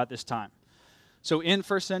people at this time. So in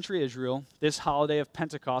first century Israel, this holiday of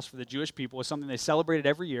Pentecost for the Jewish people was something they celebrated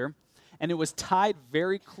every year, and it was tied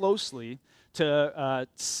very closely to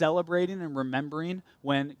celebrating and remembering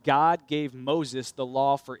when God gave Moses the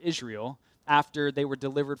law for Israel after they were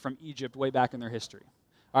delivered from Egypt way back in their history.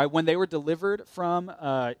 All right, when they were delivered from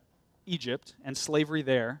Egypt and slavery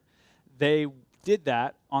there, they did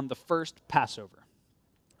that on the first Passover.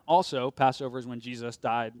 Also, Passover is when Jesus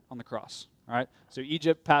died on the cross. All right, so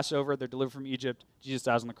Egypt, Passover, they're delivered from Egypt. Jesus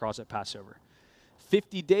dies on the cross at Passover.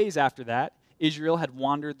 50 days after that, Israel had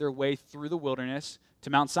wandered their way through the wilderness to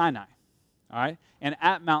Mount Sinai. All right, and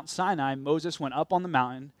at Mount Sinai, Moses went up on the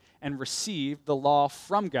mountain and received the law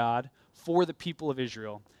from God for the people of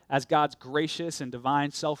Israel as God's gracious and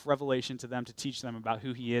divine self-revelation to them to teach them about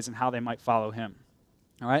who he is and how they might follow him.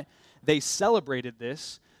 All right, they celebrated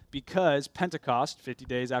this because Pentecost, 50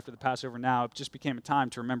 days after the Passover now, it just became a time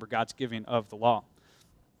to remember God's giving of the law.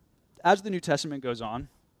 As the New Testament goes on,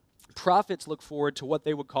 prophets look forward to what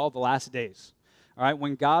they would call the last days, all right,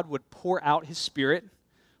 when God would pour out his Spirit,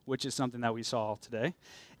 which is something that we saw today,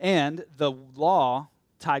 and the law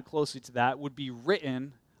tied closely to that would be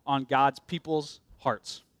written on God's people's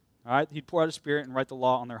hearts. All right, he'd pour out his Spirit and write the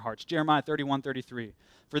law on their hearts. Jeremiah 31:33.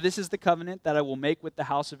 For this is the covenant that I will make with the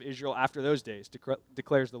house of Israel after those days,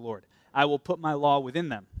 declares the Lord. I will put my law within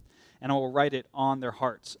them, and I will write it on their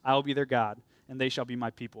hearts. I will be their God, and they shall be my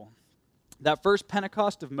people. That first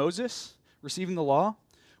Pentecost of Moses receiving the law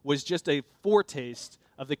was just a foretaste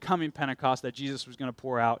of the coming Pentecost that Jesus was going to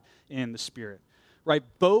pour out in the Spirit. Right?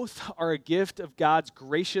 Both are a gift of God's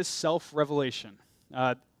gracious self-revelation.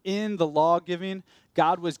 In the law giving,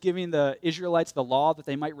 God was giving the Israelites the law that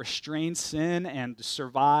they might restrain sin and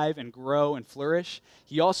survive and grow and flourish.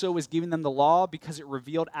 He also was giving them the law because it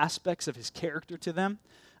revealed aspects of his character to them.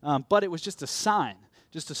 But it was just a sign,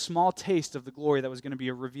 just a small taste of the glory that was going to be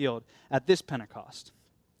revealed at this Pentecost.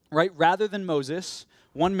 Right? Rather than Moses,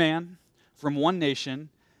 one man from one nation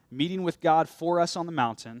meeting with God for us on the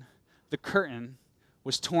mountain, the curtain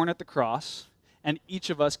was torn at the cross, and each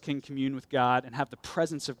of us can commune with God and have the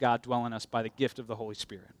presence of God dwell in us by the gift of the Holy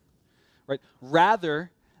Spirit. Right? Rather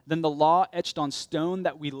than the law etched on stone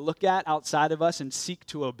that we look at outside of us and seek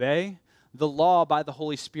to obey, the law by the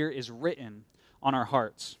Holy Spirit is written on our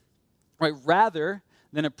hearts. Right? Rather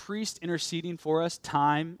than a priest interceding for us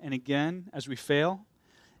time and again as we fail,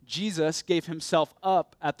 Jesus gave himself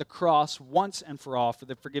up at the cross once and for all for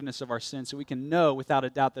the forgiveness of our sins, so we can know without a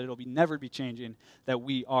doubt that it'll never be changing that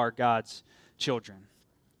we are God's children.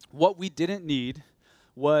 What we didn't need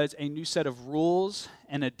was a new set of rules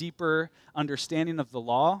and a deeper understanding of the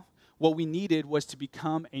law. What we needed was to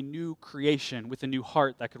become a new creation with a new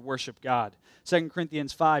heart that could worship God. 2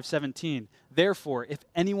 Corinthians 5:17. Therefore, if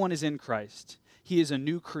anyone is in Christ, he is a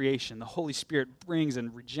new creation. The Holy Spirit brings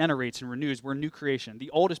and regenerates and renews. We're a new creation. The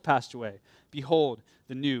old has passed away. Behold,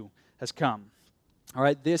 the new has come. All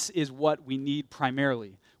right, this is what we need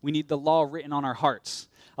primarily. We need the law written on our hearts.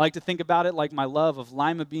 I like to think about it like my love of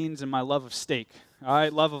lima beans and my love of steak. All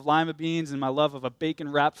right, love of lima beans and my love of a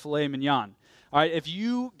bacon-wrapped filet mignon. All right, if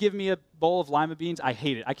you give me a bowl of lima beans, I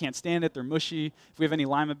hate it. I can't stand it. They're mushy. If we have any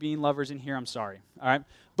lima bean lovers in here, I'm sorry. All right,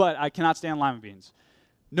 but I cannot stand lima beans.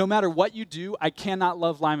 No matter what you do, I cannot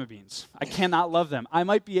love lima beans. I cannot love them. I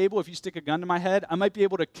might be able, if you stick a gun to my head, I might be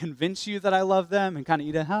able to convince you that I love them and kind of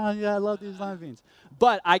eat it. Oh, yeah, I love these lima beans.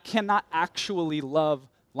 But I cannot actually love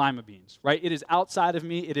lima beans, right? It is outside of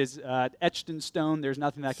me. It is etched in stone. There's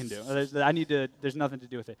nothing that I can do. There's nothing to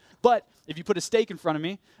do with it. But if you put a steak in front of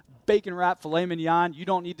me, bacon wrapped filet mignon, you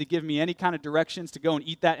don't need to give me any kind of directions to go and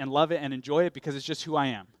eat that and love it and enjoy it because it's just who I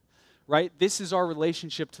am, right? This is our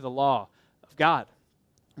relationship to the law of God.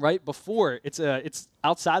 right? Before, it's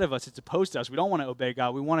outside of us. It's opposed to us. We don't want to obey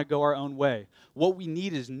God. We want to go our own way. What we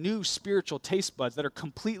need is new spiritual taste buds that are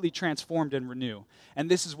completely transformed and renew. And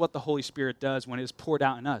this is what the Holy Spirit does when it is poured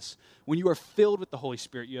out in us. When you are filled with the Holy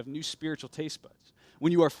Spirit, you have new spiritual taste buds.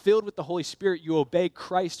 When you are filled with the Holy Spirit, you obey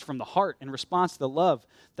Christ from the heart in response to the love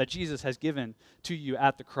that Jesus has given to you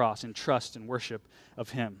at the cross in trust and worship of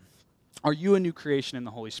him. Are you a new creation in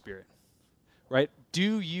the Holy Spirit? Right?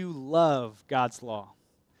 Do you love God's law?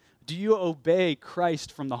 Do you obey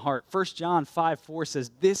Christ from the heart? 1 John 5:4 says,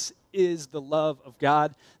 "This is the love of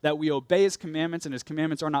God, that we obey his commandments, and his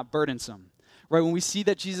commandments are not burdensome." Right? When we see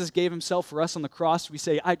that Jesus gave himself for us on the cross, we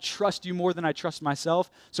say, I trust you more than I trust myself.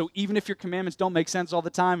 So even if your commandments don't make sense all the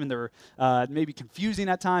time and they're maybe confusing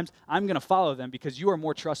at times, I'm going to follow them because you are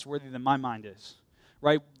more trustworthy than my mind is.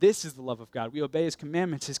 Right? This is the love of God. We obey his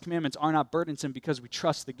commandments. His commandments are not burdensome because we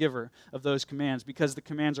trust the giver of those commands, because the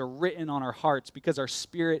commands are written on our hearts, because our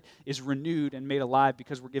spirit is renewed and made alive,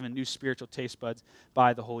 because we're given new spiritual taste buds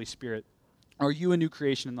by the Holy Spirit. Are you a new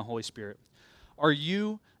creation in the Holy Spirit? Are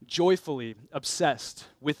you joyfully obsessed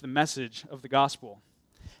with the message of the gospel?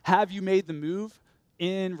 Have you made the move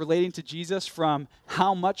in relating to Jesus from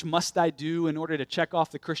how much must I do in order to check off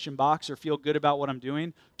the Christian box or feel good about what I'm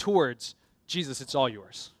doing towards Jesus, it's all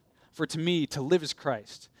yours. For to me, to live is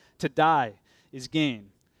Christ, to die is gain.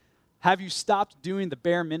 Have you stopped doing the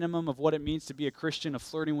bare minimum of what it means to be a Christian, of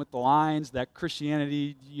flirting with the lines that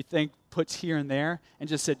Christianity, you think, puts here and there, and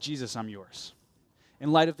just said, Jesus, I'm yours.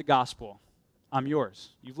 In light of the gospel, I'm yours.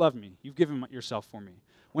 You've loved me. You've given yourself for me.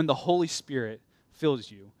 When the Holy Spirit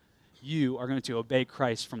fills you, you are going to obey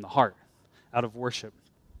Christ from the heart, out of worship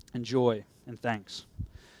and joy and thanks.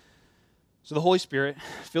 So the Holy Spirit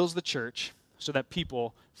fills the church so that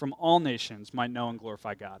people from all nations might know and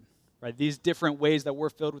glorify God. Right? These different ways that we're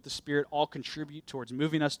filled with the Spirit all contribute towards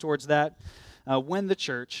moving us towards that.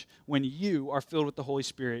 When you are filled with the Holy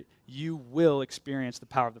Spirit, you will experience the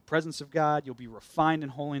power of the presence of God. You'll be refined in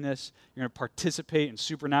holiness. You're going to participate in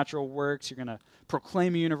supernatural works. You're going to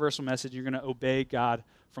proclaim a universal message. You're going to obey God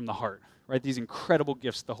from the heart. Right? These incredible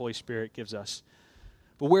gifts the Holy Spirit gives us.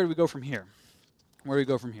 But where do we go from here? Where do we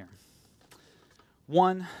go from here?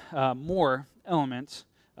 One more element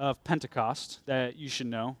of Pentecost that you should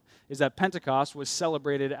know is that Pentecost was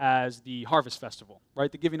celebrated as the Harvest Festival, right?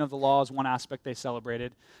 The giving of the law is one aspect they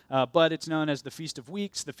celebrated, but it's known as the Feast of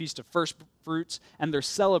Weeks, the Feast of First Fruits, and they're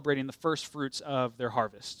celebrating the first fruits of their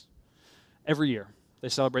harvest. Every year, they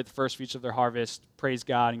celebrate the first fruits of their harvest, praise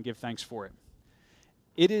God, and give thanks for it.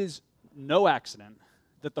 It is no accident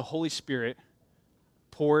that the Holy Spirit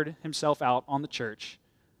poured himself out on the church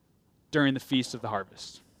during the Feast of the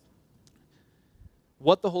Harvest.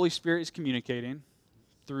 What the Holy Spirit is communicating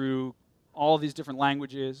through all these different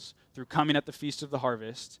languages, through coming at the Feast of the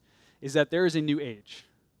Harvest, is that there is a new age.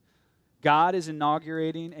 God is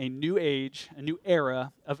inaugurating a new age, a new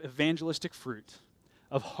era of evangelistic fruit,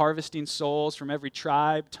 of harvesting souls from every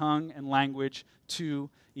tribe, tongue, and language to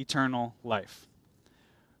eternal life.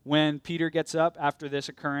 When Peter gets up after this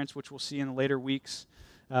occurrence, which we'll see in the later weeks,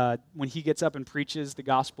 when he gets up and preaches the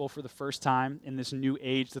gospel for the first time in this new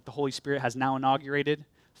age that the Holy Spirit has now inaugurated,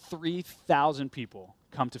 3,000 people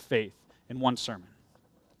come to faith in one sermon.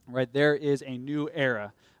 Right? There is a new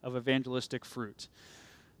era of evangelistic fruit,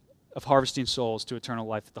 of harvesting souls to eternal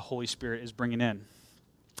life that the Holy Spirit is bringing in.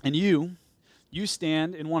 And you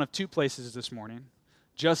stand in one of two places this morning,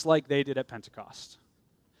 just like they did at Pentecost.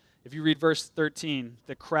 If you read verse 13,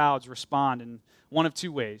 the crowds respond in one of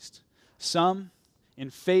two ways. Some, in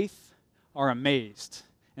faith, are amazed,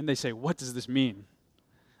 and they say, what does this mean?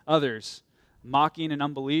 Others, mocking and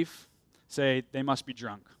unbelief, say they must be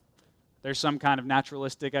drunk. There's some kind of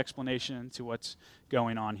naturalistic explanation to what's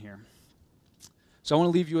going on here. So I want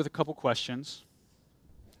to leave you with a couple questions.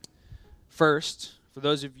 First, for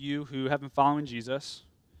those of you who have been following Jesus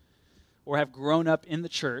or have grown up in the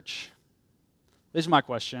church, this is my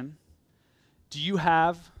question. Do you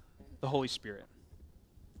have the Holy Spirit?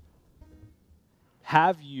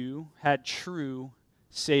 Have you had true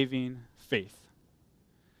saving faith?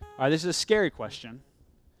 All right, this is a scary question.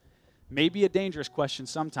 Maybe a dangerous question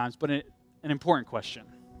sometimes, but an important question.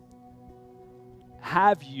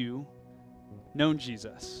 Have you known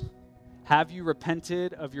Jesus? Have you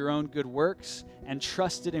repented of your own good works and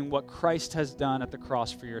trusted in what Christ has done at the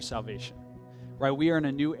cross for your salvation? Right, we are in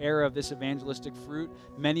a new era of this evangelistic fruit.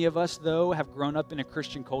 Many of us, though, have grown up in a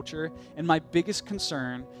Christian culture, and my biggest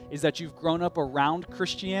concern is that you've grown up around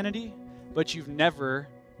Christianity, but you've never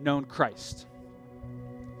known Christ.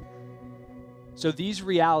 So these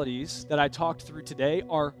realities that I talked through today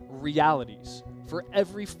are realities. for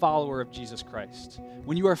every follower of Jesus Christ.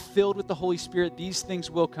 When you are filled with the Holy Spirit, these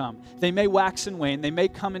things will come. They may wax and wane. They may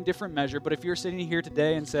come in different measure, but if you're sitting here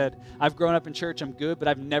today and said, I've grown up in church, I'm good, but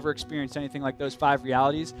I've never experienced anything like those 5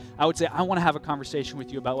 realities, I would say I want to have a conversation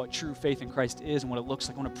with you about what true faith in Christ is and what it looks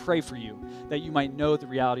like. I want to pray for you that you might know the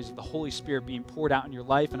realities of the Holy Spirit being poured out in your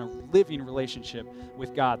life and a living relationship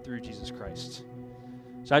with God through Jesus Christ.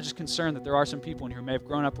 So I'm just concerned that there are some people in here who may have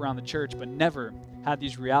grown up around the church but never had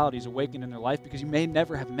these realities awakened in their life because you may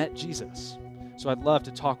never have met Jesus. So I'd love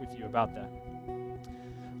to talk with you about that.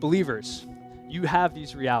 Believers, you have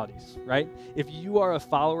these realities, right? If you are a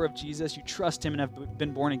follower of Jesus, you trust him and have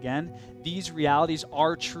been born again, these realities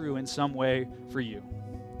are true in some way for you.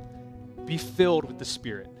 Be filled with the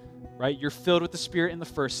Spirit, right? You're filled with the Spirit in the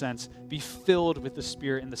first sense. Be filled with the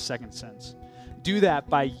Spirit in the second sense. Do that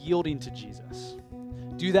by yielding to Jesus.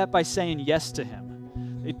 Do that by saying yes to him.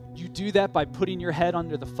 You do that by putting your head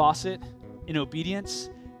under the faucet in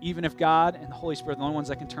obedience, even if God and the Holy Spirit are the only ones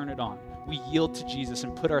that can turn it on. We yield to Jesus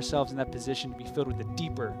and put ourselves in that position to be filled with a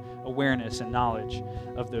deeper awareness and knowledge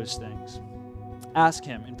of those things. Ask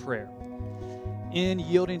him in prayer. In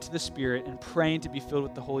yielding to the Spirit and praying to be filled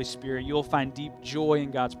with the Holy Spirit, you'll find deep joy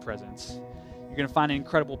in God's presence. You're going to find an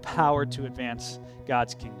incredible power to advance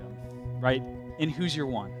God's kingdom, right? And who's your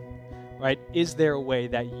one? Right? Is there a way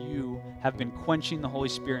that you have been quenching the Holy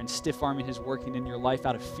Spirit and stiff-arming his working in your life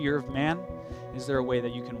out of fear of man? Is there a way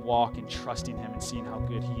that you can walk in trusting him and seeing how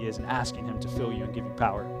good he is and asking him to fill you and give you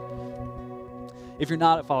power? If you're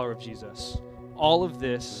not a follower of Jesus, all of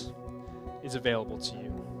this is available to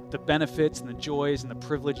you. The benefits and the joys and the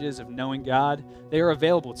privileges of knowing God, they are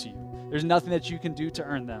available to you. There's nothing that you can do to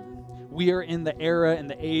earn them. We are in the era and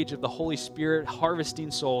the age of the Holy Spirit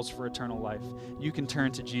harvesting souls for eternal life. You can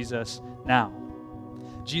turn to Jesus now.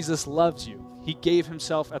 Jesus loves you. He gave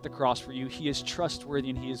himself at the cross for you. He is trustworthy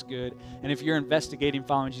and he is good. And if you're investigating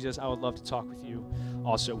following Jesus, I would love to talk with you.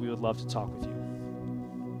 Also, we would love to talk with you.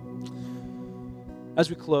 As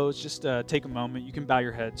we close, just take a moment. You can bow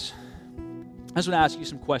your heads. I just want to ask you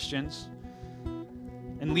some questions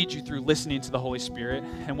and lead you through listening to the Holy Spirit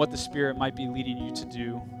and what the Spirit might be leading you to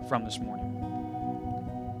do from this morning.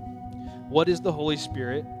 What is the Holy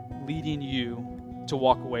Spirit leading you to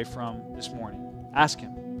walk away from this morning? Ask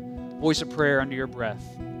him. Voice a prayer under your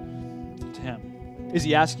breath to him. Is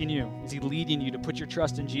he asking you? Is he leading you to put your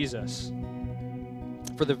trust in Jesus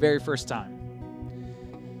for the very first time?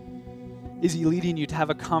 Is he leading you to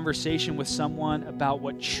have a conversation with someone about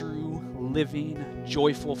what true, living,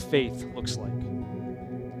 joyful faith looks like?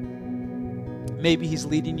 Maybe he's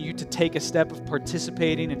leading you to take a step of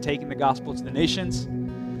participating and taking the gospel to the nations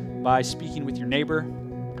by speaking with your neighbor,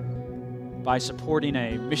 by supporting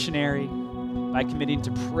a missionary, by committing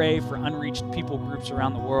to pray for unreached people groups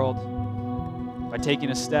around the world, by taking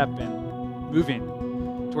a step and moving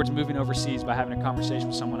overseas by having a conversation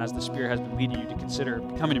with someone as the Spirit has been leading you to consider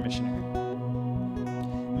becoming a missionary.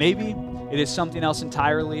 Maybe it is something else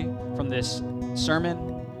entirely from this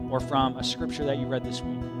sermon or from a scripture that you read this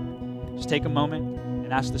week. Just take a moment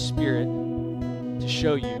and ask the Spirit to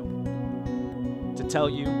show you, to tell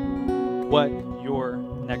you what your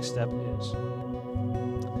next step is.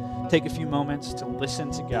 Take a few moments to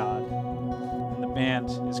listen to God, and the band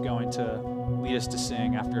is going to lead us to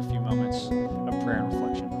sing after a few moments of prayer and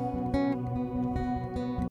reflection.